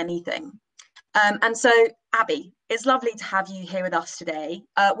have to anything? And so, Abby, it's lovely to have you here with us today.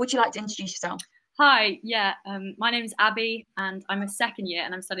 Would you like to introduce yourself? Hi, my name is Abby, and I'm a second year,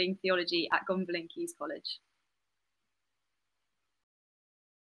 and I'm studying theology at Gonville Keyes College.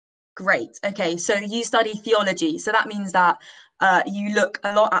 Great. Okay, so you study theology. So that means that you look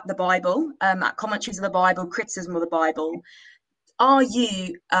a lot at the Bible, at commentaries of the Bible, criticism of the Bible. Are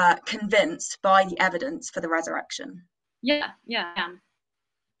you convinced by the evidence for the resurrection? Yeah, I am.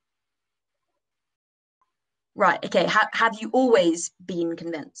 Right. Okay. Have you always been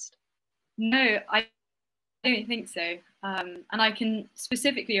convinced? No, I don't think so. And I can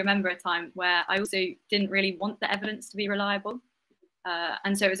specifically remember a time where I also didn't really want the evidence to be reliable.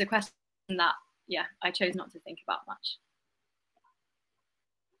 And so it was a question that, I chose not to think about much.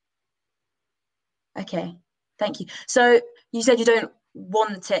 Okay, thank you. So you said you don't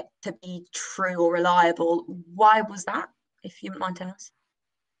want it to be true or reliable. Why was that, if you wouldn't mind telling us?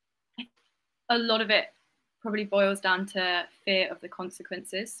 A lot of it probably boils down to fear of the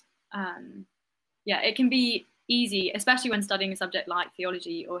consequences. It can be easy, especially when studying a subject like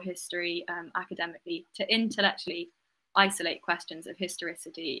theology or history academically, to intellectually isolate questions of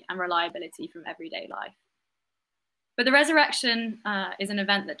historicity and reliability from everyday life. But the resurrection is an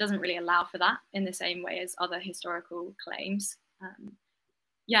event that doesn't really allow for that in the same way as other historical claims.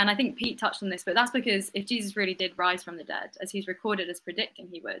 And I think Pete touched on this, but that's because if Jesus really did rise from the dead, as he's recorded as predicting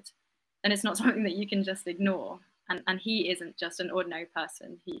he would, then it's not something that you can just ignore. And he isn't just an ordinary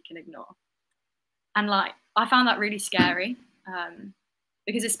person he can ignore. And I found that really scary,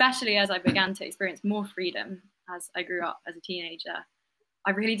 because especially as I began to experience more freedom as I grew up as a teenager,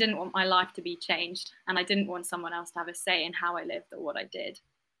 I really didn't want my life to be changed, and I didn't want someone else to have a say in how I lived or what I did.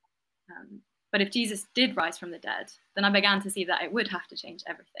 But if Jesus did rise from the dead, then I began to see that it would have to change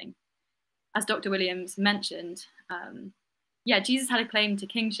everything. As Dr. Williams mentioned, yeah, Jesus had a claim to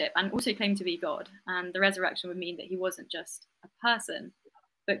kingship and also claimed to be God. And the resurrection would mean that he wasn't just a person,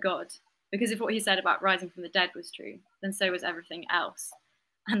 but God. Because if what he said about rising from the dead was true, then so was everything else.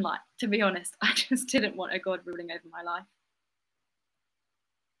 And like, to be honest, I just didn't want a God ruling over my life.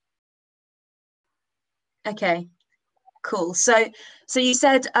 Okay, cool. So you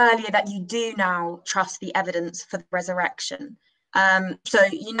said earlier that you do now trust the evidence for the resurrection. So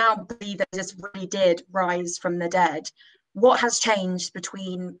you now believe that Jesus really did rise from the dead. What has changed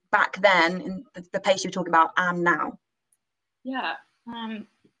between back then, in the pace you're talking about, and now? Yeah,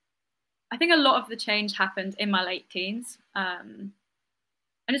 I think a lot of the change happened in my late teens. And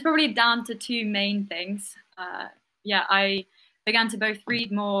it's probably down to two main things. Yeah, I began to both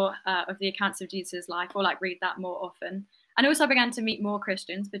read more of the accounts of Jesus' life, or like read that more often. And also I began to meet more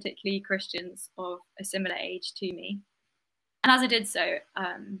Christians, particularly Christians of a similar age to me. And as I did so,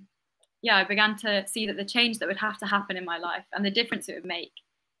 yeah, I began to see that the change that would have to happen in my life and the difference it would make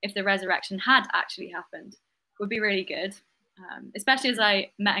if the resurrection had actually happened would be really good. Especially as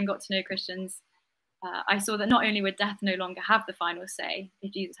I met and got to know Christians, I saw that not only would death no longer have the final say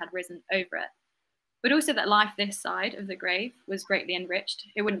if Jesus had risen over it, but also that life this side of the grave was greatly enriched.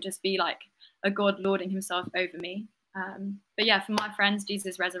 It wouldn't just be like a God lording himself over me. But yeah, for my friends,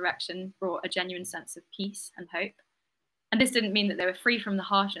 Jesus' resurrection brought a genuine sense of peace and hope. And this didn't mean that they were free from the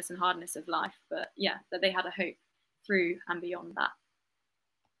harshness and hardness of life, but yeah, that they had a hope through and beyond that.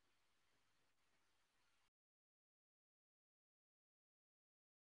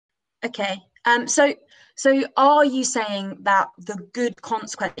 Okay. So are you saying that the good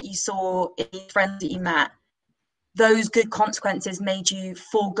consequence that you saw in the friends that you met, those good consequences made you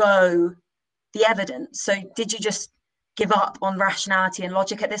forego the evidence? So did you just give up on rationality and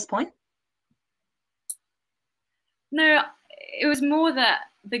logic at this point? No, it was more that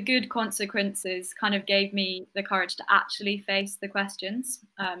the good consequences kind of gave me the courage to actually face the questions.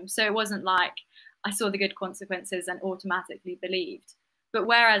 So it wasn't like I saw the good consequences and automatically believed. But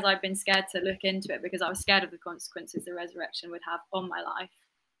whereas I've been scared to look into it because I was scared of the consequences the resurrection would have on my life,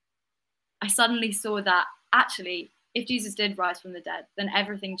 I suddenly saw that actually, if Jesus did rise from the dead, then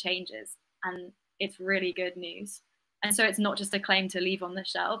everything changes. And it's really good news. And so it's not just a claim to leave on the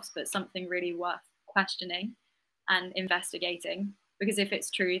shelves, but something really worth questioning and investigating. Because if it's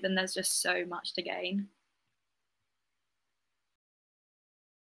true, then there's just so much to gain.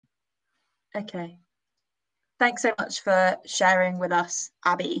 Okay. Thanks so much for sharing with us,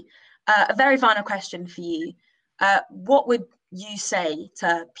 Abby. A very final question for you. What would you say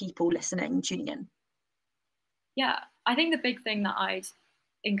to people listening, tuning in? Yeah, I think the big thing that I'd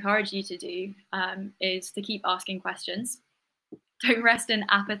encourage you to do is to keep asking questions. Don't rest in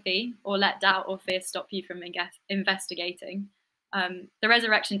apathy or let doubt or fear stop you from investigating. The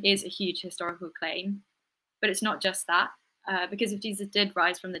resurrection is a huge historical claim, but it's not just that. Because if Jesus did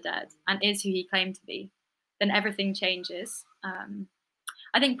rise from the dead and is who he claimed to be, then everything changes.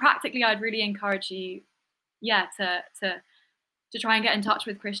 I think practically, I'd really encourage you, yeah, to try and get in touch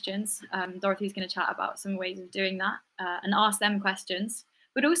with Christians. Dorothy's going to chat about some ways of doing that and ask them questions,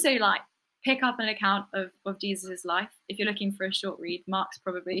 but also like pick up an account of Jesus's life. If you're looking for a short read, Mark's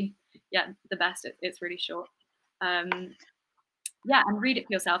probably, yeah, the best. It's really short. Yeah, and read it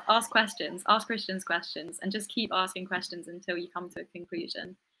for yourself. Ask questions, ask Christians questions, and just keep asking questions until you come to a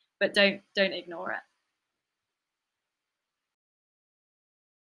conclusion. But don't ignore it.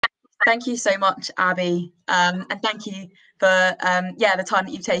 Thank you so much, Abby, and thank you for the time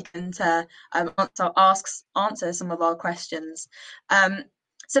that you've taken to answer some of our questions.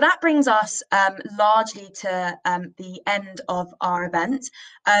 So that brings us largely to the end of our event.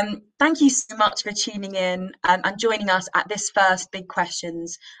 Thank you so much for tuning in and joining us at this first Big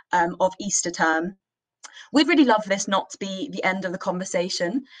Questions of Easter term. We'd really love this not to be the end of the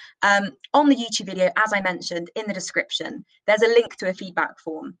conversation. On the YouTube video, as I mentioned in the description, there's a link to a feedback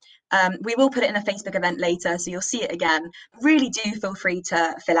form. We will put it in a Facebook event later, so you'll see it again. Really do feel free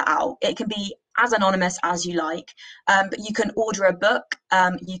to fill it out. It can be as anonymous as you like, but you can order a book.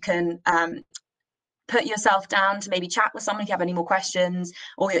 You can put yourself down to maybe chat with someone if you have any more questions,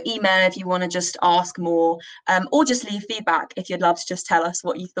 or your email if you want to just ask more, or just leave feedback if you'd love to just tell us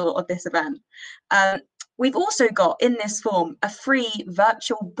what you thought of this event. We've also got in this form a free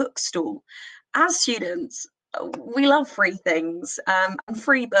virtual bookstall. As students, we love free things and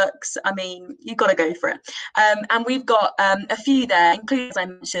free books. I mean, you've got to go for it. And we've got a few there, including, as I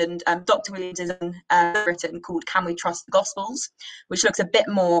mentioned, Dr. Williams' written called Can We Trust the Gospels, which looks a bit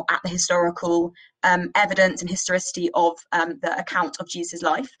more at the historical evidence and historicity of the account of Jesus'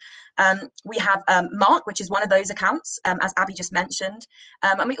 life. We have Mark, which is one of those accounts, as Abby just mentioned.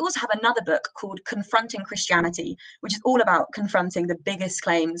 And we also have another book called Confronting Christianity, which is all about confronting the biggest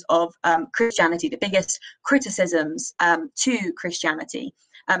claims of Christianity, the biggest criticisms to Christianity,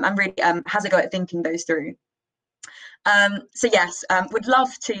 and really has a go at thinking those through. So yes, would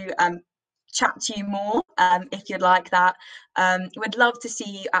love to chat to you more if you'd like that. We'd love to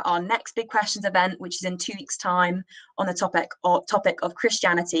see you at our next Big Questions event, which is in 2 weeks' time, on the topic of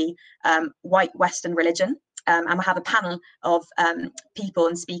Christianity, white Western religion. And we'll have a panel of people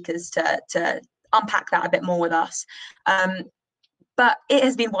and speakers to unpack that a bit more with us. But it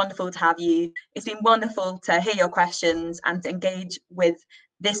has been wonderful to have you. It's been wonderful to hear your questions and to engage with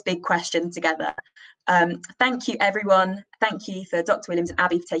this big question together. Thank you, everyone. Thank you for Dr. Williams and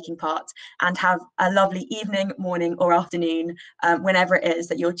Abby for taking part, and have a lovely evening, morning, or afternoon, whenever it is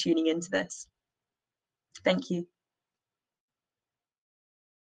that you're tuning into this. Thank you.